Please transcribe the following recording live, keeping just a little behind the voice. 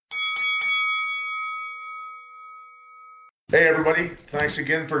Hey, everybody. Thanks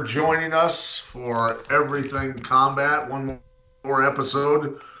again for joining us for Everything Combat. One more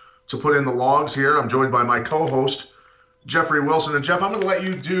episode to put in the logs here. I'm joined by my co host, Jeffrey Wilson. And Jeff, I'm going to let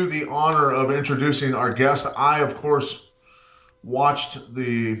you do the honor of introducing our guest. I, of course, watched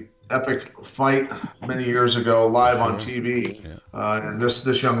the epic fight many years ago For live on sure. TV. Yeah. And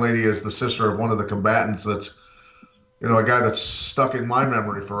this young lady is the sister of one of the combatants that's, a guy that's stuck in my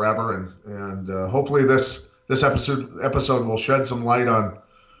memory forever. And hopefully this episode will shed some light on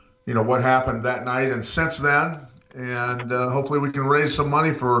what happened that night and since then, and hopefully we can raise some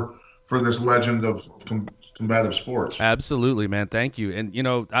money for this legend of combative sports. Absolutely, man. Thank you. And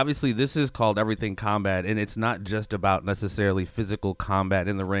obviously this is called Everything Combat, and it's not just about necessarily physical combat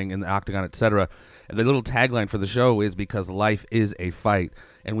in the ring, in the octagon, etc. And the little tagline for the show is because life is a fight,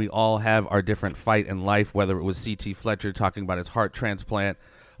 and we all have our different fight in life. Whether it was C.T. Fletcher talking about his heart transplant,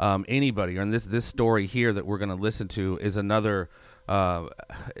 anybody, and this story here that we're going to listen to is another.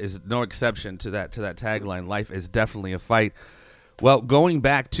 Is no exception to that tagline. Life is definitely a fight. Well, going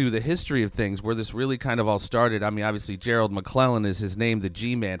back to the history of things, where this really kind of all started, I mean, obviously, Gerald McClellan is his name, the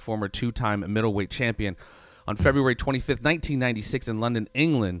G-Man, former two-time middleweight champion. On February 25th, 1996, in London,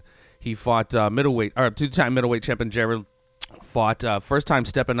 England, he fought two-time middleweight champion Gerald fought first time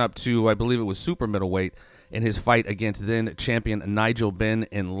stepping up to, I believe it was super middleweight, in his fight against then champion Nigel Benn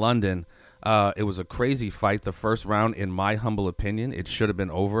in London. It was a crazy fight. The first round, in my humble opinion, it should have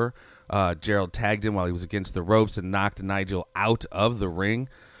been over. Gerald tagged him while he was against the ropes and knocked Nigel out of the ring.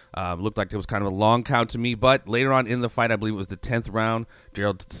 Looked like it was kind of a long count to me, but later on in the fight, I believe it was the 10th round,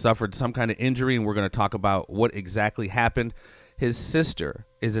 Gerald suffered some kind of injury, and we're going to talk about what exactly happened. His sister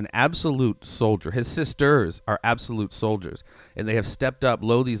is an absolute soldier. His sisters are absolute soldiers, and they have stepped up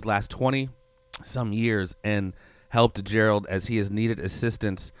low these last 20 some years and helped Gerald as he has needed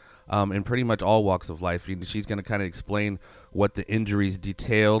assistance in pretty much all walks of life. She's going to kind of explain what the injuries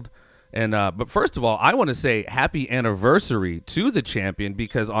detailed. And but first of all, I want to say happy anniversary to the champion,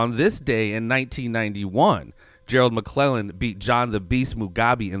 because on this day in 1991, Gerald McClellan beat John the Beast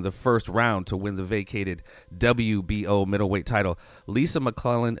Mugabe in the first round to win the vacated WBO middleweight title. Lisa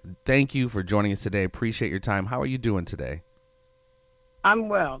McClellan, thank you for joining us today. Appreciate your time. How are you doing today? I'm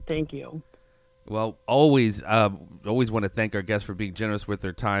well, thank you. Well, always want to thank our guests for being generous with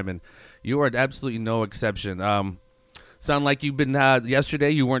their time, and you are absolutely no exception. Sound like you've been yesterday.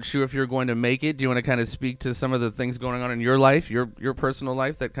 You weren't sure if you were going to make it. Do you want to kind of speak to some of the things going on in your life, your personal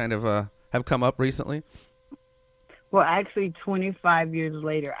life, that kind of have come up recently? Well, actually, 25 years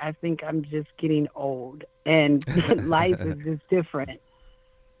later, I think I'm just getting old, and life is just different.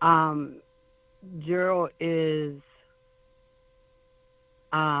 Um, Gerald is,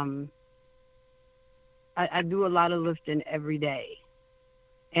 um, I do a lot of lifting every day,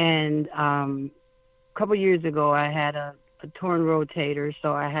 and a couple years ago, I had a torn rotator,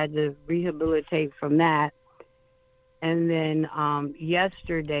 so I had to rehabilitate from that. And then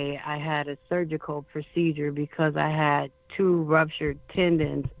yesterday, I had a surgical procedure because I had two ruptured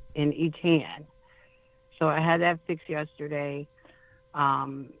tendons in each hand. So I had that fixed yesterday.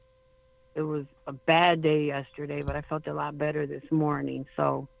 Um, it was a bad day yesterday, but I felt a lot better this morning.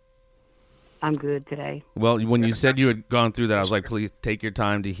 So I'm good today. Well, when you said you had gone through that, I was like, please take your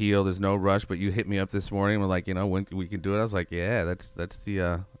time to heal. There's no rush. But you hit me up this morning. We're like, when we can do it. I was like, yeah, that's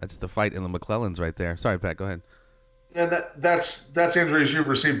the fight in the McClellans right there. Sorry, Pat, go ahead. And that's injuries you've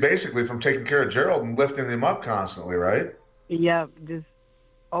received basically from taking care of Gerald and lifting him up constantly, right? Yep, just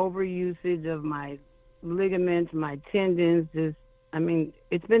overusage of my ligaments, my tendons. Just, I mean,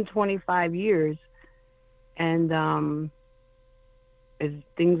 it's been 25 years, and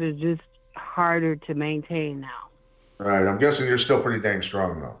things are just harder to maintain now. Right. I'm guessing you're still pretty dang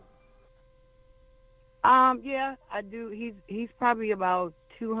strong though. Yeah, I do. He's probably about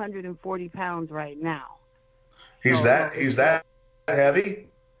 240 pounds right now. He's So that heavy.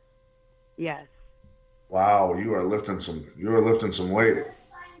 yes, Wow, you are lifting some weight.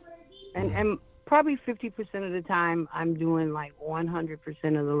 and probably 50% of the time I'm doing like 100%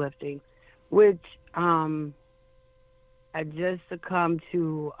 of the lifting, which I just succumbed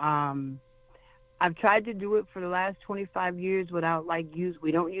to. I've tried to do it for the last 25 years without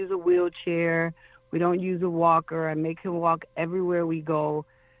we don't use a wheelchair, we don't use a walker. I make him walk everywhere we go,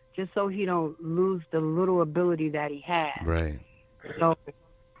 just so he don't lose the little ability that he has. Right. So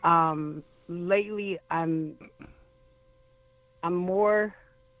lately I'm more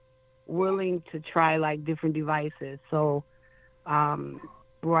willing to try like different devices. So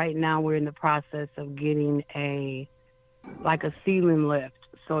right now we're in the process of getting a ceiling lift,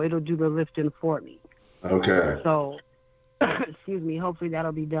 so it'll do the lifting for me. Okay. So excuse me, hopefully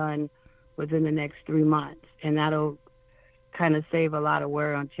that'll be done within the next 3 months, and that'll kind of save a lot of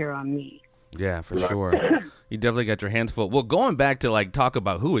wear and tear on me. Yeah, for sure. You definitely got your hands full. Well, going back to like talk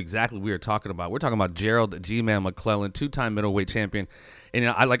about who exactly we were talking about, we're talking about Gerald G-Man McClellan, 2-time middleweight champion. And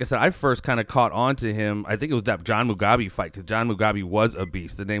like I said, I first kind of caught on to him. I think it was that John Mugabe fight, because John Mugabe was a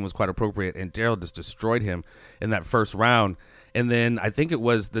beast. The name was quite appropriate, and Gerald just destroyed him in that first round. And then I think it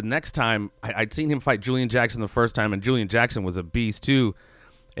was the next time I'd seen him fight Julian Jackson the first time, and Julian Jackson was a beast too.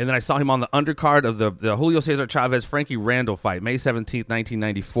 And then I saw him on the undercard of the Julio Cesar Chavez Frankie Randall fight, May 17th,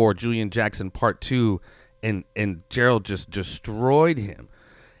 1994, Julian Jackson Part 2, and Gerald just destroyed him.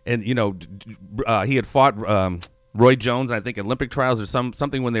 And, you know, he had fought Roy Jones, I think, Olympic trials or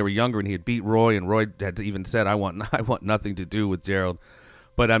something when they were younger, and he had beat Roy, and Roy had even said, I want nothing to do with Gerald.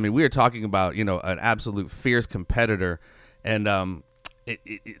 But, I mean, we are talking about, you know, an absolute fierce competitor. And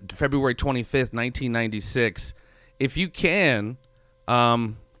February 25th, 1996, if you can...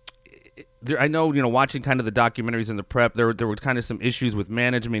 I know, you know, watching kind of the documentaries in the prep, there were kind of some issues with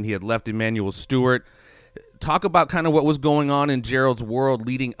management. He had left Emanuel Stewart. Talk about kind of what was going on in Gerald's world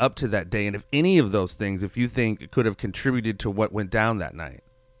leading up to that day, and if any of those things, if you think could have contributed to what went down that night.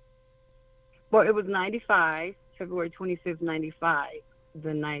 Well, it was 95, February 25th, 95,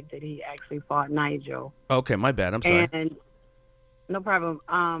 the night that he actually fought Nigel. Okay, my bad. I'm sorry. And no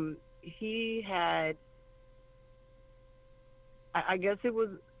problem. He had, I guess it was,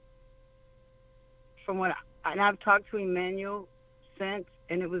 from what and I've talked to Emanuel since,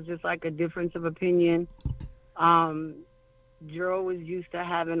 and it was just like a difference of opinion. Gerald was used to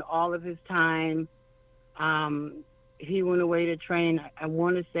having all of his time. He went away to train, I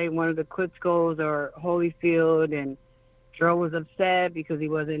want to say one of the Klitschko's or Holyfield, and Gerald was upset because he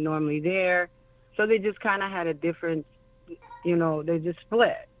wasn't normally there. So they just kind of had a different, you know, they just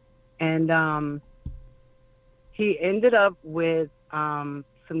split. And he ended up with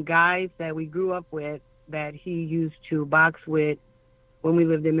some guys that we grew up with that he used to box with when we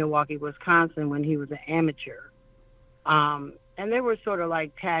lived in Milwaukee, Wisconsin, when he was an amateur. And they were sort of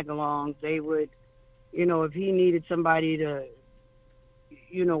like tag-alongs. They would, you know, if he needed somebody to,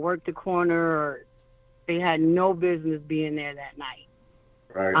 you know, work the corner, or they had no business being there that night.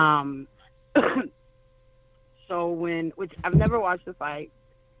 Right. So which I've never watched the fight.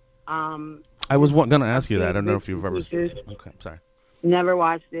 I was going to ask you that. I don't know if you've ever seen it. Okay, sorry. Never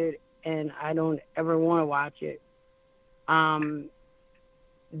watched it, and I don't ever want to watch it.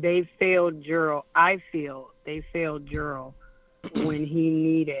 They failed Gerald. I feel they failed Gerald when he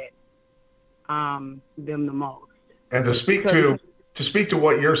needed them the most. And to speak to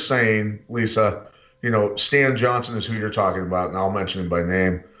what you're saying, Lisa, you know, Stan Johnson is who you're talking about, and I'll mention him by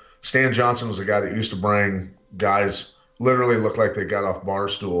name. Stan Johnson was a guy that used to bring guys, literally looked like they got off bar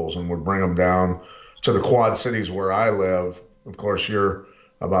stools, and would bring them down to the Quad Cities where I live. Of course, you're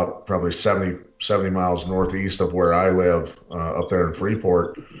about probably 70 miles northeast of where I live, up there in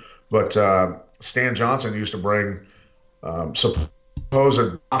Freeport. But Stan Johnson used to bring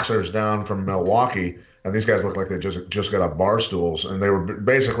supposed boxers down from Milwaukee, and these guys looked like they just got off bar stools, and they were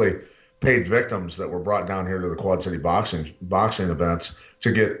basically paid victims that were brought down here to the Quad City boxing events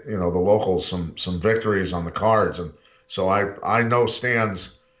to get, you know, the locals some victories on the cards. And so I know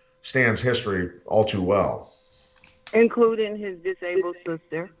Stan's history all too well. Including his disabled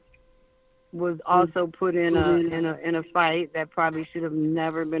sister, was also put in a fight that probably should have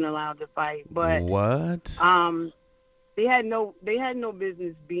never been allowed to fight. But what? They had no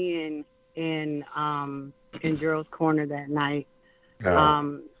business being in Gerald's corner that night.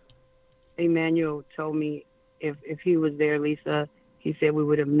 No. Emanuel told me if he was there, Lisa, he said we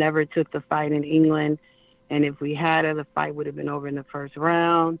would have never took the fight in England, and if we had it, the fight would have been over in the first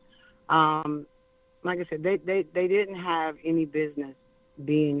round. Like I said, they didn't have any business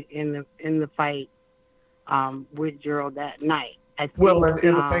being in the fight with Gerald that night. I think, Well, and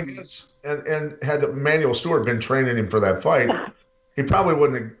the thing is, and had Emanuel Stewart been training him for that fight, he probably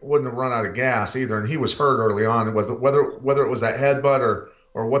wouldn't have run out of gas either. And he was hurt early on. Whether it was that headbutt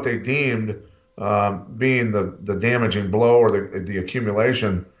or what they deemed being the damaging blow or the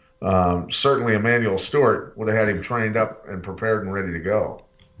accumulation, certainly Emanuel Stewart would have had him trained up and prepared and ready to go.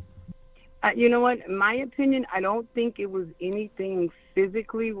 You know what? In my opinion, I don't think it was anything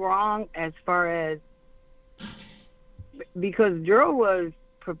physically wrong as far as, because Gerald was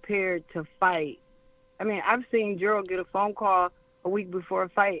prepared to fight. I mean, I've seen Gerald get a phone call a week before a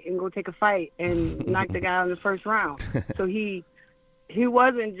fight and go take a fight and knock the guy out in the first round. So he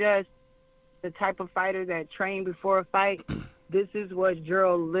wasn't just the type of fighter that trained before a fight. This is what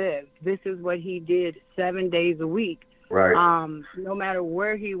Gerald lived. This is what he did 7 days a week. Right. No matter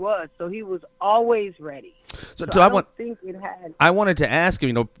where he was. So he was always ready. So I I don't want. think it had. I wanted to ask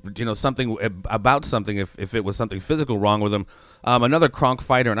you, something about something. If it was something physical wrong with him, another Kronk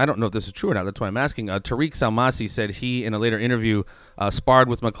fighter, and I don't know if this is true or not. That's why I'm asking. Tariq Salmasi said he, in a later interview, sparred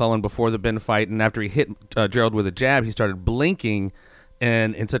with McClellan before the Ben fight, and after he hit Gerald with a jab, he started blinking,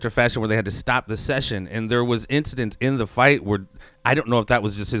 and in such a fashion where they had to stop the session. And there was incidents in the fight where I don't know if that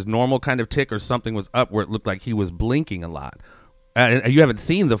was just his normal kind of tick or something was up where it looked like he was blinking a lot. And you haven't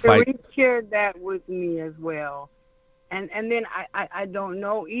seen the fight. Tariq shared that with me as well. And then I don't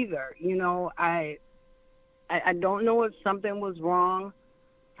know either. I don't know if something was wrong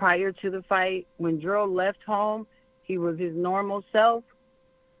prior to the fight. When Gerald left home, he was his normal self.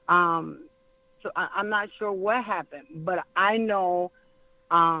 So I'm not sure what happened, but I know,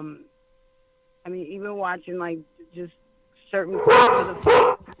 even watching like just certain parts of the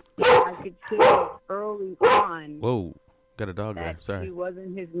fight, I could tell early on. Whoa, got a dog there. Sorry. He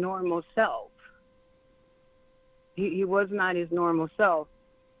wasn't his normal self. He was not his normal self,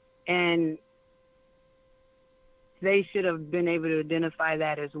 and they should have been able to identify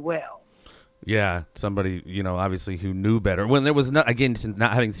that as well. Yeah, somebody, obviously who knew better. When there was not, again,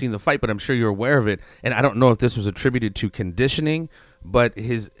 not having seen the fight, but I'm sure you're aware of it. And I don't know if this was attributed to conditioning, but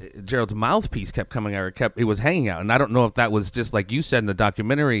Gerald's mouthpiece kept coming out, it was hanging out. And I don't know if that was just like you said in the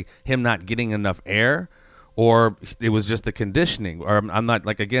documentary, him not getting enough air, or it was just the conditioning. Or I'm not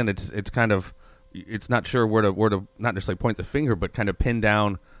like, again, it's kind of, it's not sure where to not necessarily point the finger, but kind of pin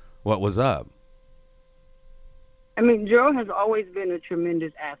down what was up. Gerald has always been a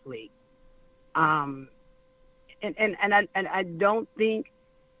tremendous athlete. And I don't think,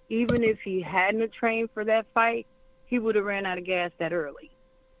 even if he hadn't trained for that fight, he would have ran out of gas that early.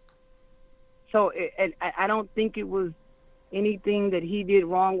 So I don't think it was anything that he did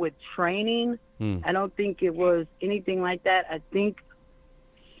wrong with training. I don't think it was anything like that. I think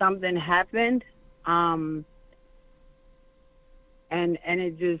something happened, and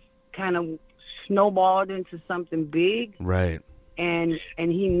it just kind of snowballed into something big. Right. And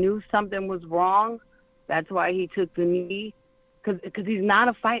he knew something was wrong. That's why he took the knee, because he's not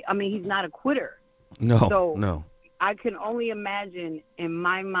a fight. He's not a quitter. No. I can only imagine, in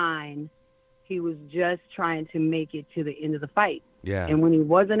my mind, he was just trying to make it to the end of the fight. Yeah. And when he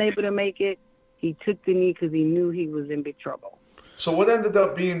wasn't able to make it, he took the knee because he knew he was in big trouble. So what ended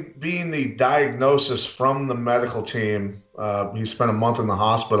up being the diagnosis from the medical team? He spent a month in the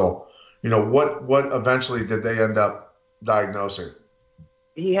hospital. What eventually did they end up diagnosing?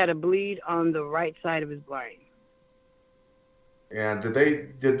 He had a bleed on the right side of his brain. And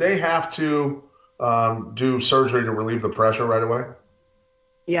did they have to do surgery to relieve the pressure right away?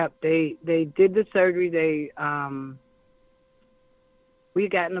 Yep, they did the surgery. We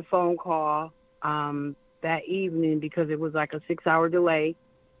gotten a phone call that evening because it was like a 6-hour delay,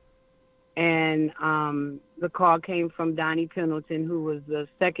 and the call came from Donnie Pendleton, who was the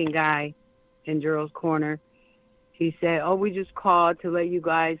second guy in Gerald's corner. He said, we just called to let you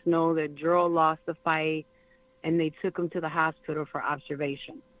guys know that Gerald lost the fight, and they took him to the hospital for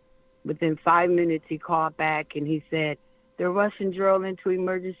observation. Within 5 minutes, he called back, and he said, they're rushing Gerald into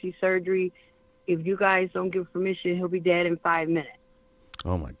emergency surgery. If you guys don't give permission, he'll be dead in 5 minutes.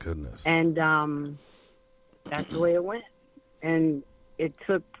 Oh, my goodness. And that's the way it went. And it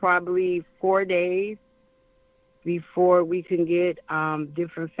took probably 4 days before we could get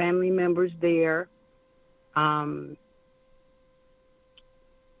different family members there. None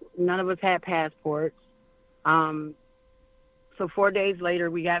of us had passports. So 4 days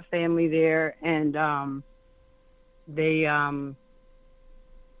later, we got family there, and they got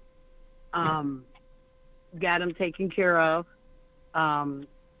him taken care of.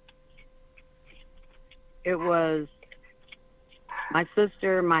 It was my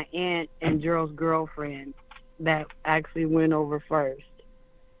sister, my aunt, and Gerald's girlfriend that actually went over first.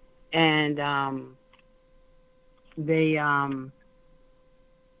 And they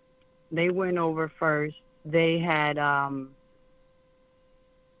went over first. They had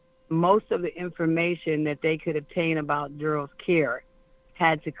most of the information that they could obtain about Gerald's care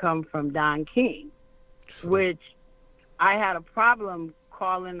had to come from Don King, which I had a problem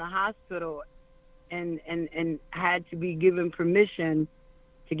calling the hospital and had to be given permission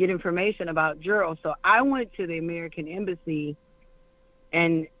to get information about Gerald. So I went to the American Embassy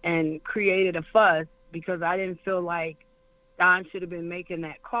and created a fuss because I didn't feel like Don should have been making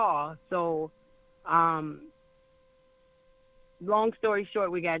that call. So long story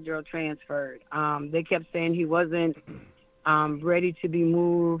short, we got Gerald transferred. They kept saying he wasn't ready to be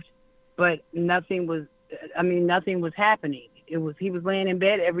moved, but nothing was happening. He was laying in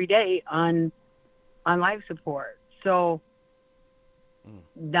bed every day on life support. So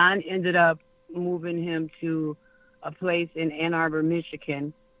Don ended up moving him to a place in Ann Arbor,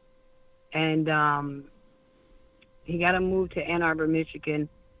 Michigan. And he got him moved to Ann Arbor, Michigan.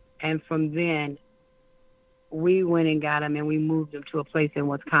 And from then, we went and got him, and we moved him to a place in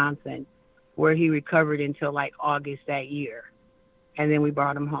Wisconsin where he recovered until like August that year. And then we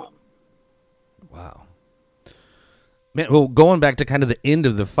brought him home. Wow. Man, well, going back to kind of the end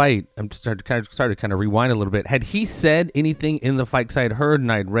of the fight, I'm started to kind of rewind a little bit. Had he said anything in the fight? Because I had heard and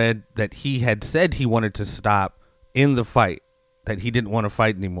I'd read that he had said he wanted to stop in the fight, that he didn't want to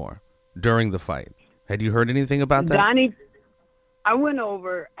fight anymore during the fight. Had you heard anything about that? Donnie, I went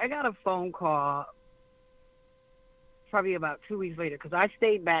over. I got a phone call probably about 2 weeks later because I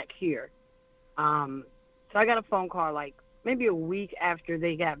stayed back here. So I got a phone call like maybe a week after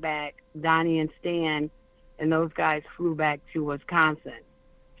they got back. Donnie and Stan and those guys flew back to Wisconsin.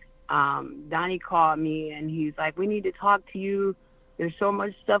 Donnie called me, and he's like, we need to talk to you. There's so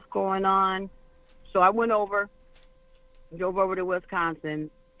much stuff going on. So I drove over to Wisconsin,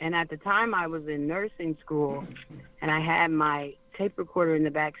 and at the time I was in nursing school, and I had my tape recorder in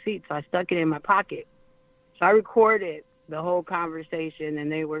the back seat, so I stuck it in my pocket. So I recorded the whole conversation,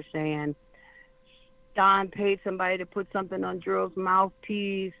 and they were saying, Don paid somebody to put something on Gerald's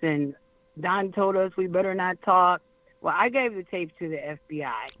mouthpiece, and Don told us we better not talk. Well, I gave the tape to the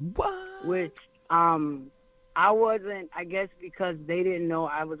FBI. What? Which I wasn't, I guess because they didn't know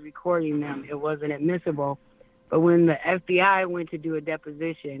I was recording them, it wasn't admissible. But when the FBI went to do a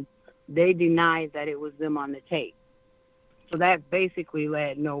deposition, they denied that it was them on the tape. So that basically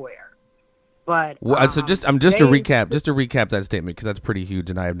led nowhere. But well, so just to recap that statement, because that's pretty huge,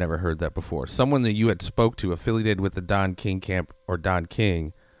 and I have never heard that before. Someone that you had spoke to affiliated with the Don King camp or Don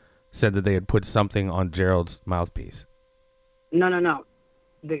King said that they had put something on Gerald's mouthpiece. No.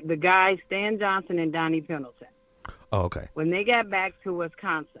 The guys, Stan Johnson and Donnie Pendleton. Oh, okay. When they got back to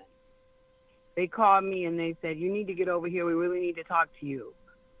Wisconsin, they called me and they said, you need to get over here. We really need to talk to you.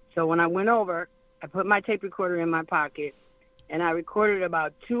 So when I went over, I put my tape recorder in my pocket, and I recorded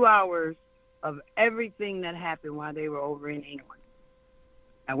about 2 hours of everything that happened while they were over in England.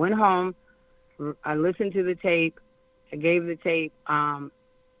 I went home. I listened to the tape. I gave the tape to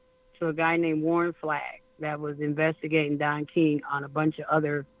a guy named Warren Flagg that was investigating Don King on a bunch of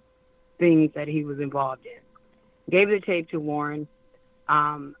other things that he was involved in. Gave the tape to Warren.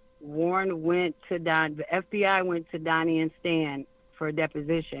 Warren went to the FBI went to Donnie and Stan for a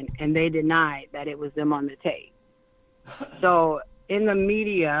deposition, and they denied that it was them on the tape. So in the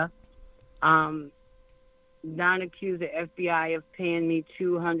media, Don accused the FBI of paying me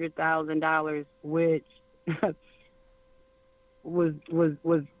 $200,000, which was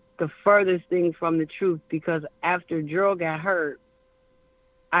the furthest thing from the truth, because after Gerald got hurt,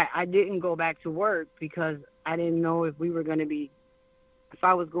 I didn't go back to work because I didn't know if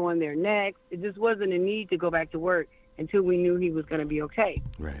I was going there next. It just wasn't a need to go back to work until we knew he was going to be okay.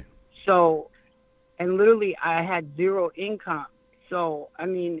 Right. So, and literally I had zero income. So, I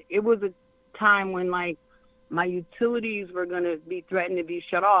mean, it was a time when like my utilities were going to be threatened to be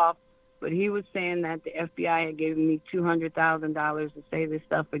shut off, but he was saying that the FBI had given me $200,000 to say this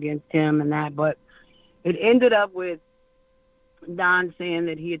stuff against him and that. But it ended up with Don saying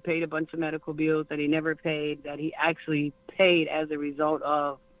that he had paid a bunch of medical bills that he never paid, that he actually paid as a result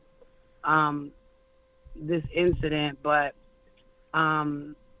of this incident. But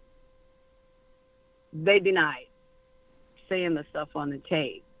they denied saying the stuff on the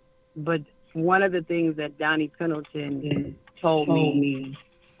tape. But one of the things that Donnie Pendleton told me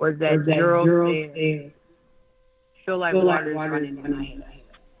was that Gerald said, feel like water's running in my head.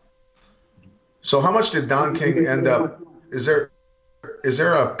 So how much did Don King end up? Is there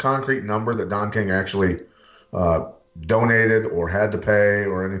a concrete number that Don King actually donated or had to pay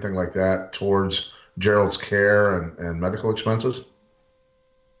or anything like that towards Gerald's care and medical expenses?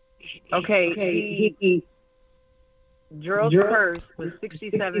 Okay. Gerald's purse was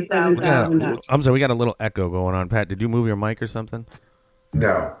 $67,000. I'm sorry, we got a little echo going on. Pat, did you move your mic or something?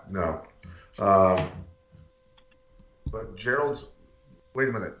 No. But wait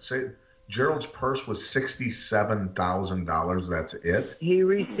a minute. Gerald's purse was $67,000. That's it? He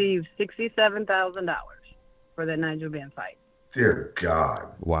received $67,000 for the Nigel Benn fight. Dear God.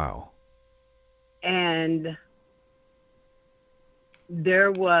 Wow. And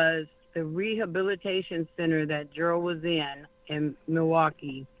there was the rehabilitation center that Gerald was in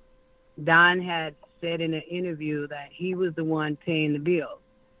Milwaukee. Don had said in an interview that he was the one paying the bills.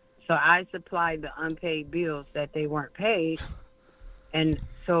 So I supplied the unpaid bills that they weren't paid. And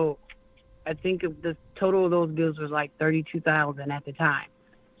so I think the total of those bills was like $32,000 at the time.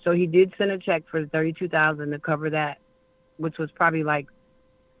 So he did send a check for $32,000 to cover that, which was probably like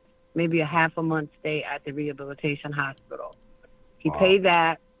maybe a half a month stay at the rehabilitation hospital. He Wow. paid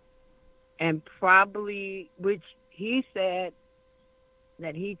that, and probably, which he said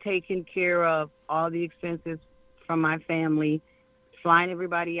that he taken care of all the expenses from my family, flying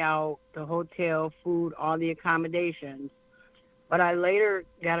everybody out, the hotel, food, all the accommodations. But I later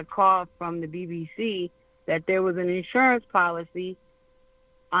got a call from the BBC that there was an insurance policy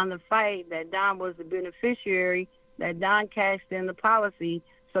on the fight, that Don was the beneficiary, that Don cashed in the policy.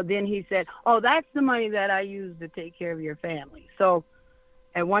 So then he said, oh, that's the money that I used to take care of your family. So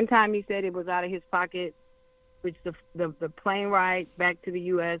at one time he said it was out of his pocket, which the plane ride back to the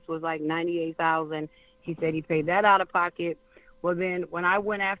U.S. was like $98,000. He said he paid that out of pocket. Well, then when I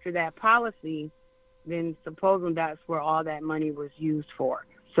went after that policy, then supposedly that's where all that money was used for.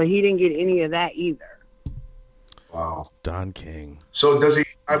 So he didn't get any of that either. Wow. Don King. So does he?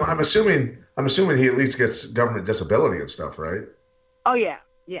 I'm assuming he at least gets government disability and stuff, right? Oh yeah,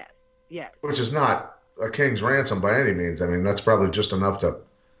 yes. Which is not a king's ransom by any means. I mean, that's probably just enough to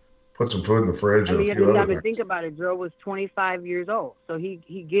put some food in the fridge I or mean, a you few other have to things. think about it. Joe was 25 years old, so he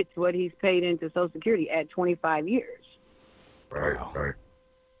gets what he's paid into Social Security at 25 years. Right, Wow. right.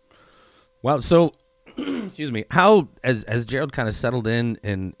 Wow. So, excuse me. How, as Gerald kind of settled in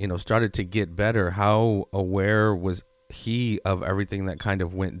and started to get better, how aware was he of everything that kind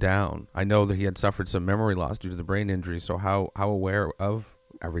of went down? I know that he had suffered some memory loss due to the brain injury. So how aware of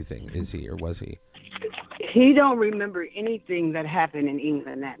everything is he, or was he? He don't remember anything that happened in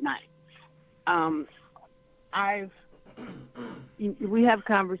England that night. We have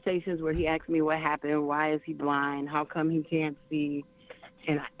conversations where he asks me what happened, why is he blind, how come he can't see,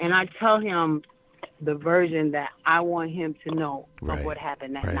 and I tell him the version that I want him to know Right, of what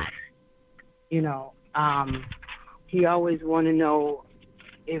happened that right. night. He always want to know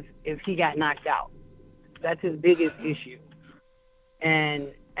if he got knocked out. That's his biggest issue,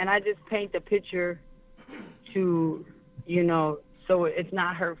 and I just paint the picture to, so it's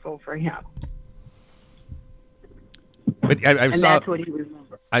not hurtful for him. But And that's what he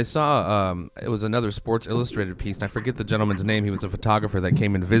remembers. I saw it was another Sports Illustrated piece, and I forget the gentleman's name. He was a photographer that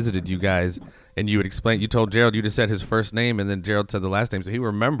came and visited you guys, and you told Gerald, you just said his first name, and then Gerald said the last name. So he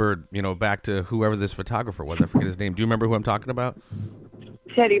remembered, back to whoever this photographer was. I forget his name. Do you remember who I'm talking about?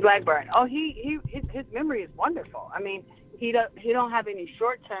 Teddy Blackburn. Oh, his memory is wonderful. I mean, he don't have any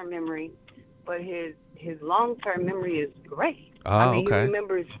short-term memory, but his long-term memory is great. Oh, I mean, okay. he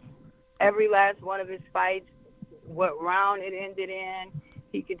remembers every last one of his fights, what round it ended in.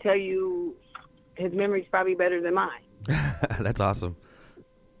 He can tell you his memory's probably better than mine. That's awesome.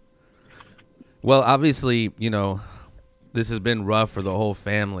 Well, obviously, this has been rough for the whole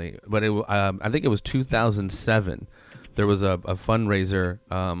family, but I think it was 2007. There was a fundraiser.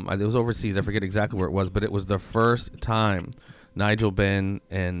 It was overseas. I forget exactly where it was, but it was the first time Nigel Benn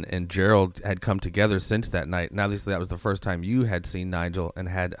and Gerald had come together since that night. And obviously, that was the first time you had seen Nigel and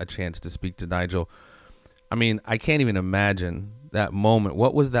had a chance to speak to Nigel. I mean, I can't even imagine that moment.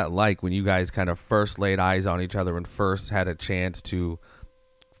 What was that like when you guys kind of first laid eyes on each other and first had a chance to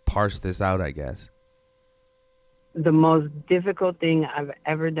parse this out, I guess? The most difficult thing I've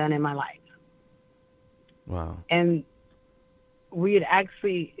ever done in my life. Wow. And we had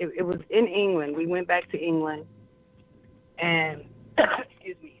actually, it was in England. We went back to England, and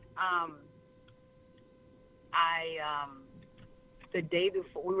excuse me, the day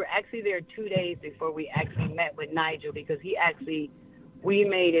before, we were actually there 2 days before we actually met with Nigel, because we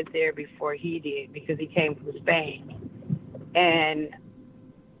made it there before he did, because he came from Spain. And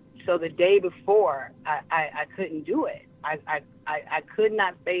so the day before, I couldn't do it. I could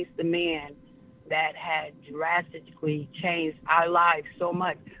not face the man that had drastically changed our lives so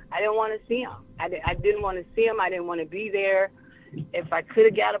much. I didn't want to see him. I didn't want to see him. I didn't want to be there. If I could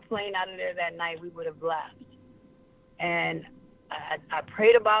have got a plane out of there that night, we would have left. And I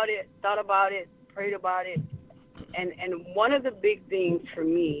prayed about it, thought about it, prayed about it. And one of the big things for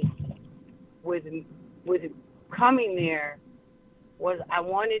me with coming there was I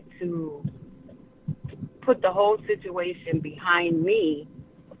wanted to put the whole situation behind me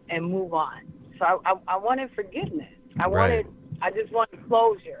and move on. So I wanted forgiveness. Right. I just wanted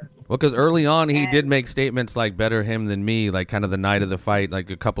closure. Well, because early on he did make statements like "better him than me," like kind of the night of the fight, like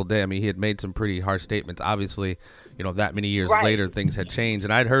a couple days. I mean, he had made some pretty harsh statements. Obviously, that many years Right. later, things had changed.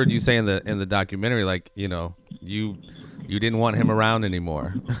 And I'd heard you say in the documentary, like, you didn't want him around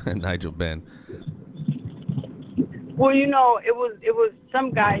anymore, Nigel Benn. Well, it was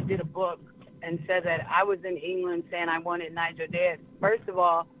some guy did a book and said that I was in England saying I wanted Nigel dead. First of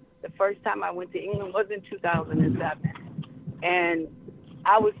all, the first time I went to England was in 2007, and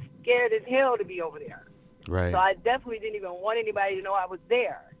I was scared as hell to be over there. Right. So I definitely didn't even want anybody to know I was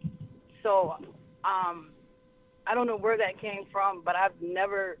there. So, I don't know where that came from, but I've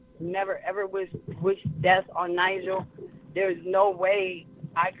never ever wished death on Nigel. There's no way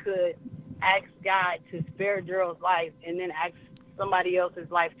I could ask God to spare Gerald's life and then ask somebody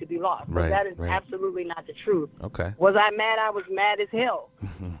else's life to be lost. Right, That is right. absolutely not the truth. Okay. Was I mad? I was mad as hell.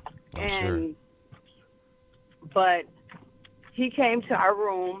 I'm sure. But he came to our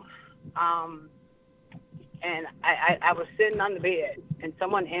room, and I was sitting on the bed, and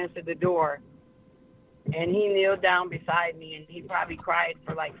someone answered the door, and he kneeled down beside me, and he probably cried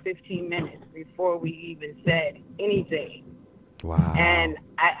for like 15 minutes before we even said anything. Wow. And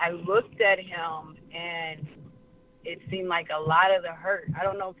I looked at him, and it seemed like a lot of the hurt. I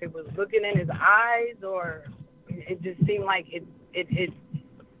don't know if it was looking in his eyes, or it just seemed like it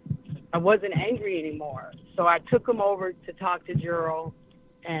I wasn't angry anymore. So I took him over to talk to Gerald,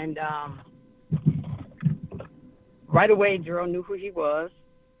 and right away Gerald knew who he was.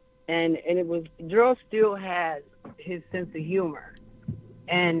 And it was, Gerald still has his sense of humor.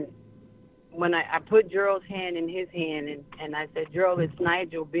 And when I put Gerald's hand in his hand, and I said, Gerald, it's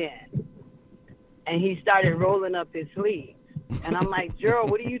Nigel Ben. And he started rolling up his sleeves. And I'm like,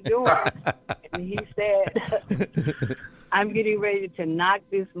 Gerald, what are you doing? And he said, I'm getting ready to knock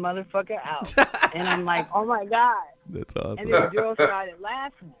this motherfucker out. And I'm like, oh, my God. That's awesome. And then Gerald started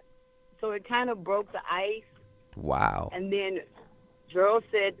laughing. So it kind of broke the ice. Wow. And then Gerald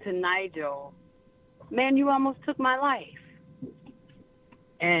said to Nigel, man, you almost took my life.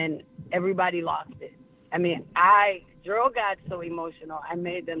 And everybody lost it. I mean, Gerald got so emotional, I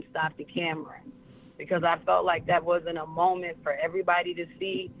made them stop the camera because I felt like that wasn't a moment for everybody to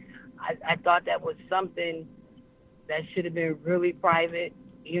see. I thought that was something that should have been really private,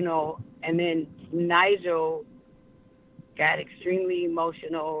 you know. And then Nigel got extremely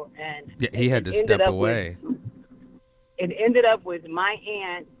emotional, and yeah, he had to step away. It ended up with my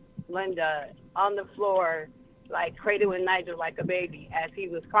aunt, Linda, on the floor, like cradling Nigel like a baby as he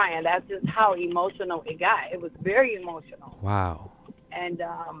was crying. That's just how emotional it got. It was very emotional. Wow. And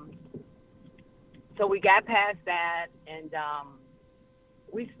so we got past that, and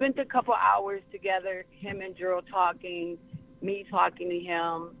we spent a couple hours together, him and Gerald talking, me talking to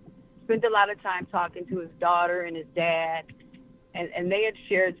him. Spent a lot of time talking to his daughter and his dad, and they had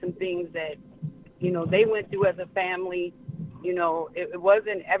shared some things that, you know, they went through as a family. You know,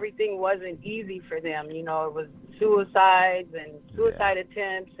 everything wasn't easy for them. You know, it was suicides and suicide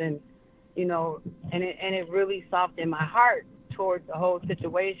attempts, and, you know, and it really softened my heart towards the whole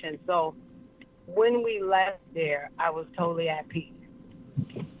situation. So when we left there, I was totally at peace.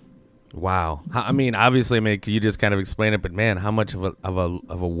 Wow. I mean, obviously, you just kind of explain it, but man, how much of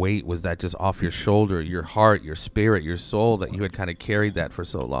a weight was that just off your shoulder, your heart, your spirit, your soul, that you had kind of carried that for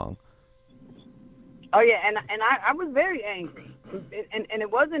so long? Oh yeah, and I was very angry, and it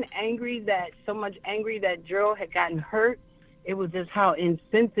wasn't so much angry that Gerald had gotten hurt. It was just how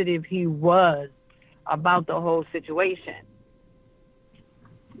insensitive he was about the whole situation.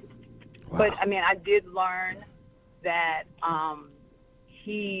 Wow. But I mean, I did learn that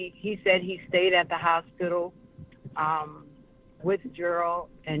he said he stayed at the hospital with Gerald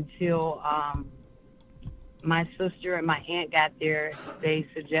until my sister and my aunt got there. They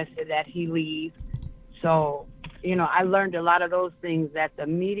suggested that he leave. So, you know, I learned a lot of those things that the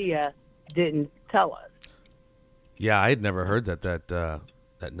media didn't tell us. Yeah, I had never heard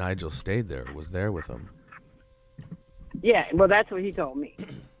that Nigel stayed there, was there with him. Yeah, well, that's what he told me.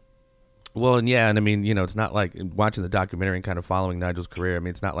 Well, and I mean, you know, it's not like watching the documentary and kind of following Nigel's career. I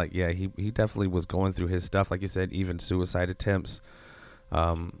mean, it's not like, he definitely was going through his stuff, like you said, even suicide attempts.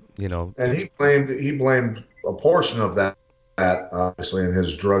 You know, and he blamed a portion of that obviously in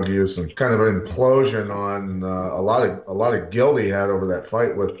his drug use and kind of an implosion on a lot of guilt he had over that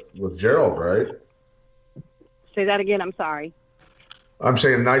fight with Gerald, right? Say that again. I'm sorry. I'm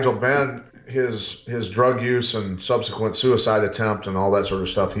saying Nigel Ben, his drug use and subsequent suicide attempt and all that sort of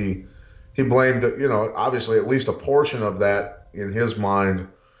stuff. He blamed, you know, obviously at least a portion of that in his mind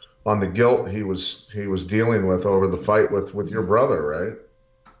on the guilt he was dealing with over the fight with your brother, right?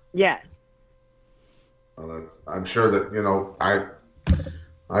 Yes. I'm sure that, you know,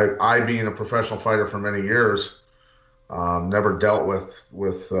 I being a professional fighter for many years, never dealt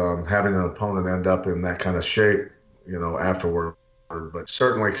with having an opponent end up in that kind of shape, you know, afterward. But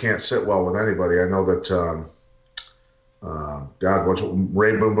certainly can't sit well with anybody. I know that,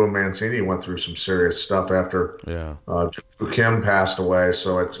 Ray Boom Boom Mancini went through some serious stuff after Kim passed away.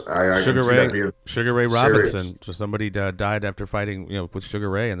 So I Sugar can see Ray, that being Sugar Ray serious. Robinson. So somebody died after fighting, you know, with Sugar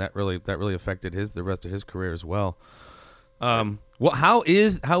Ray, and that really affected the rest of his career as well. Well, how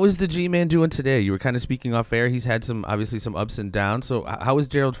is the G-Man doing today? You were kind of speaking off air. He's had some ups and downs. So how is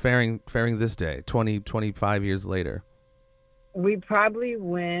Gerald faring this day, 25 years later? We probably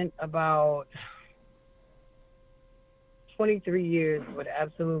went about 23 years with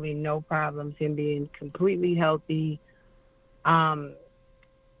absolutely no problems, him being completely healthy. Actually,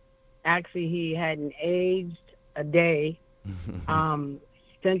 he hadn't aged a day.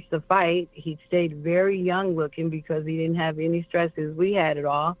 Since the fight, he stayed very young looking because he didn't have any stresses. We had it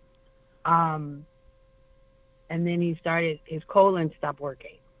all. And then his colon stopped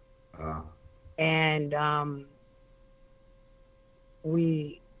working. And I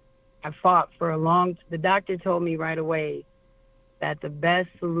fought for the doctor told me right away that the best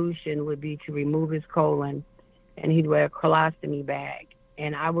solution would be to remove his colon and he'd wear a colostomy bag.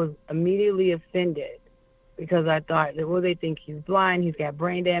 And I was immediately offended because I thought, well, they think he's blind, he's got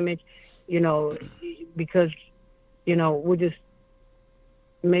brain damage, because, we'll just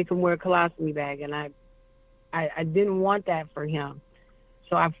make him wear a colostomy bag. And I didn't want that for him.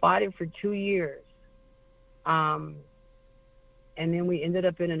 So I fought it for 2 years. And then we ended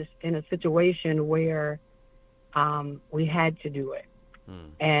up in a situation where we had to do it.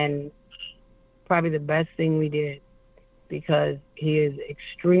 And probably the best thing we did, because he is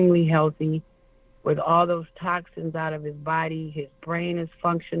extremely healthy with all those toxins out of his body. His brain is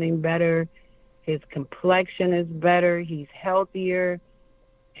functioning better. His complexion is better. He's healthier,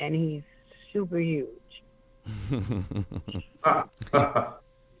 and he's super huge.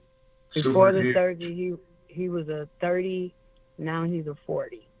 Before the surgery, he was a 30. Now he's a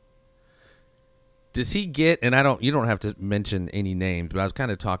 40. Does he get, and you don't have to mention any names, but I was kind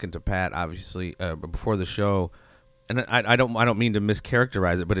of talking to Pat, obviously, before the show, and I don't mean to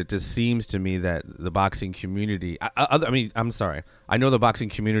mischaracterize it, but it just seems to me that the boxing community, I'm sorry, I know the boxing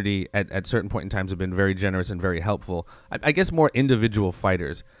community at certain point in times have been very generous and very helpful. I guess more individual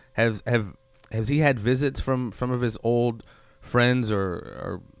fighters, has he had visits from some of his old friends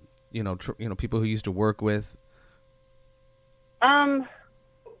or people who he used to work with?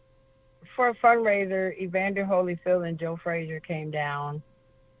 For a fundraiser, Evander Holyfield and Joe Frazier came down.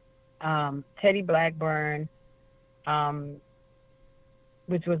 Teddy Blackburn,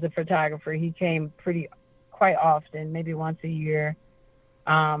 which was a photographer, he came quite often, maybe once a year.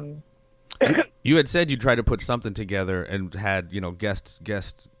 You had said you tried to put something together and had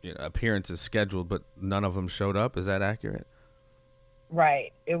guest appearances scheduled, but none of them showed up. Is that accurate?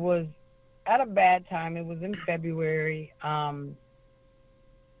 Right. It was at a bad time. It was in February.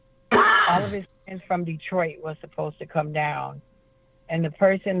 All of his friends from Detroit was supposed to come down, and the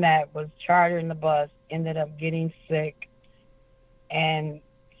person that was chartering the bus ended up getting sick, and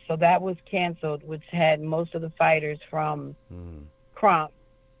so that was canceled, which had most of the fighters from Crump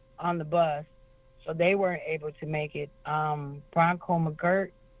on the bus, so they weren't able to make it. Bronco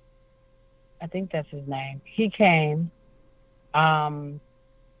McGirt, I think that's his name, he came, and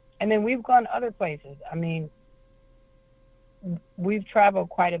then we've gone other places. I mean, we've traveled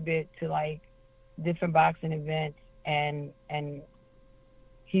quite a bit to like different boxing events, and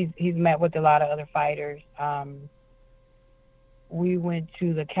he's met with a lot of other fighters. We went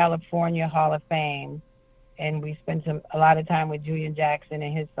to the California Hall of Fame, and we spent a lot of time with Julian Jackson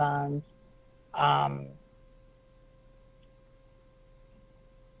and his sons.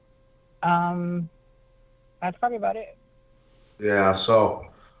 That's probably about it. Yeah. So,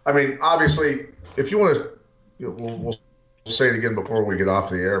 I mean, obviously, if you want to, we'll say it again before we get off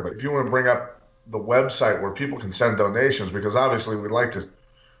the air, but if you want to bring up the website where people can send donations, because obviously we'd like to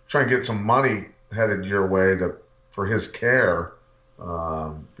try and get some money headed your way for his care,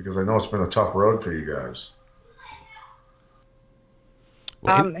 because I know it's been a tough road for you guys.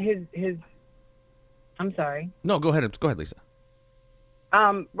 I'm sorry. No, go ahead, Lisa.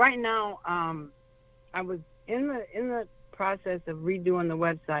 Right now, I was in the process of redoing the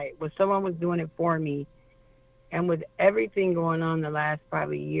website, where someone was doing it for me. And with everything going on the last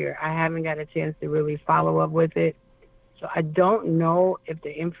probably year, I haven't got a chance to really follow up with it. So I don't know if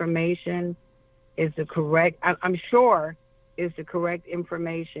the information is the correct, I'm sure it's the correct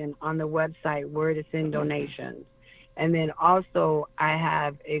information on the website where to send donations. And then also I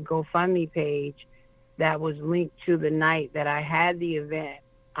have a GoFundMe page that was linked to the night that I had the event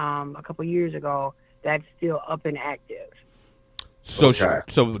a couple years ago that's still up and active. So, okay.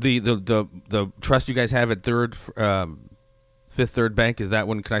 So the trust you guys have at Fifth Third Bank, is that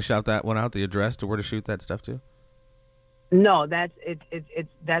one? Can I shout that one out? The address to where to shoot that stuff to? No, that's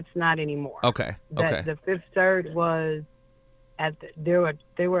that's not anymore. Okay. Okay. The Fifth Third was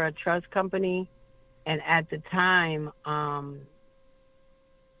they were a trust company, and at the time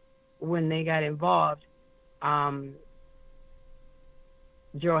when they got involved,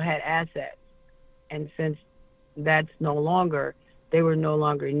 Gerald had assets, and since that's no longer, they were no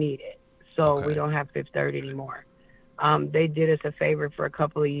longer needed. So Okay. we don't have Fifth Third anymore. They did us a favor for a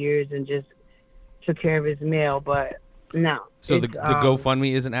couple of years and just took care of his mail, but no. So the It's,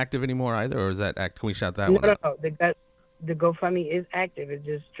 GoFundMe isn't active anymore either, or is that can we shout that no, one out? no, the GoFundMe is active. It's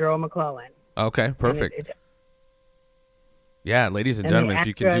just Gerald McClellan. Okay, And perfect. Yeah, ladies and and the gentlemen, if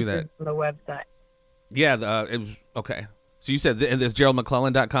you can do address that. is on the website. Yeah, it was okay. So you said and there's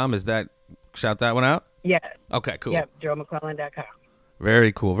GeraldMcClellan.com. Is that shout that one out? Yeah. Okay, cool. Yep, GeraldMcClellan.com.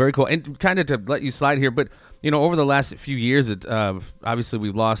 Very cool, very cool. And kind of to let you slide here, but over the last few years, it obviously we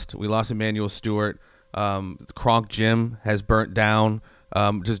lost Emmanuel Stewart. Kronk Gym has burnt down.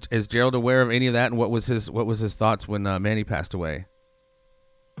 Just is Gerald aware of any of that, and what was his thoughts when Manny passed away?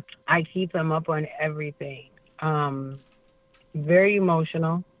 I keep him up on everything. Very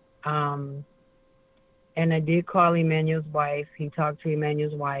emotional. And I did call Emmanuel's wife. He talked to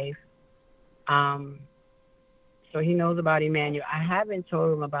Emmanuel's wife. So he knows about Emmanuel. I haven't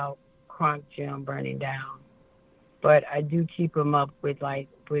told him about Kronk Gym burning down, but I do keep him up with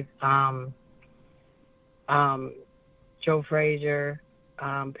Joe Frazier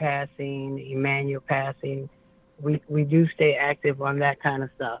passing, Emmanuel passing. We do stay active on that kind of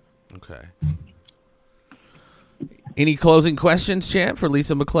stuff. Okay. Any closing questions, champ, for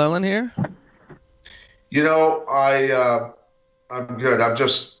Lisa McClellan here? I'm good. I'm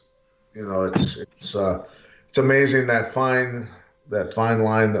just, it's amazing that fine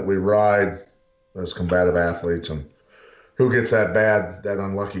line that we ride as combative athletes, and who gets that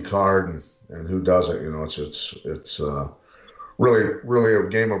unlucky card, and who doesn't. It's really a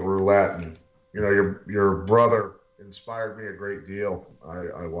game of roulette. And your brother inspired me a great deal.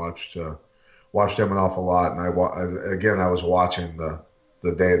 I watched him an awful lot, and I was watching the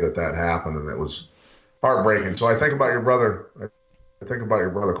day that happened, and it was heartbreaking. So I think about your brother. I think about your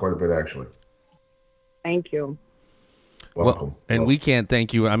brother quite a bit, actually. Thank you. Welcome. Well, and we can't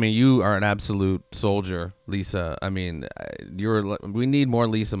thank you. I mean, you are an absolute soldier, Lisa. I mean, we need more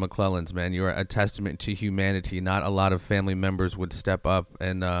Lisa McClellans, man. You're a testament to humanity. Not a lot of family members would step up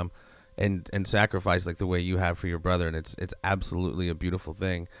and sacrifice like the way you have for your brother, and it's absolutely a beautiful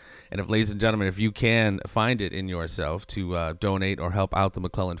thing. And if, ladies and gentlemen, if you can find it in yourself to donate or help out the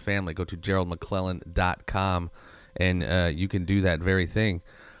McClellan family, go to GeraldMcClellan.com, and you can do that very thing.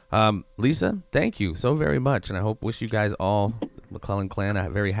 Lisa, thank you so very much, and I wish you guys all, McClellan clan, a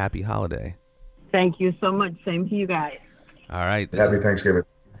very happy holiday. Thank you so much. Same to you guys. All right. Happy Thanksgiving.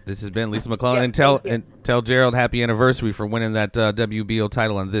 This has been Lisa McClellan, and tell Gerald happy anniversary for winning that WBO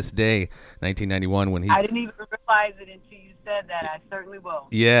title on this day, 1991, when he. I didn't even realize it until you said that. I certainly will.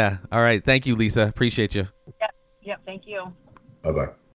 Yeah. All right. Thank you, Lisa. Appreciate you. Yep. Thank you. Bye-bye.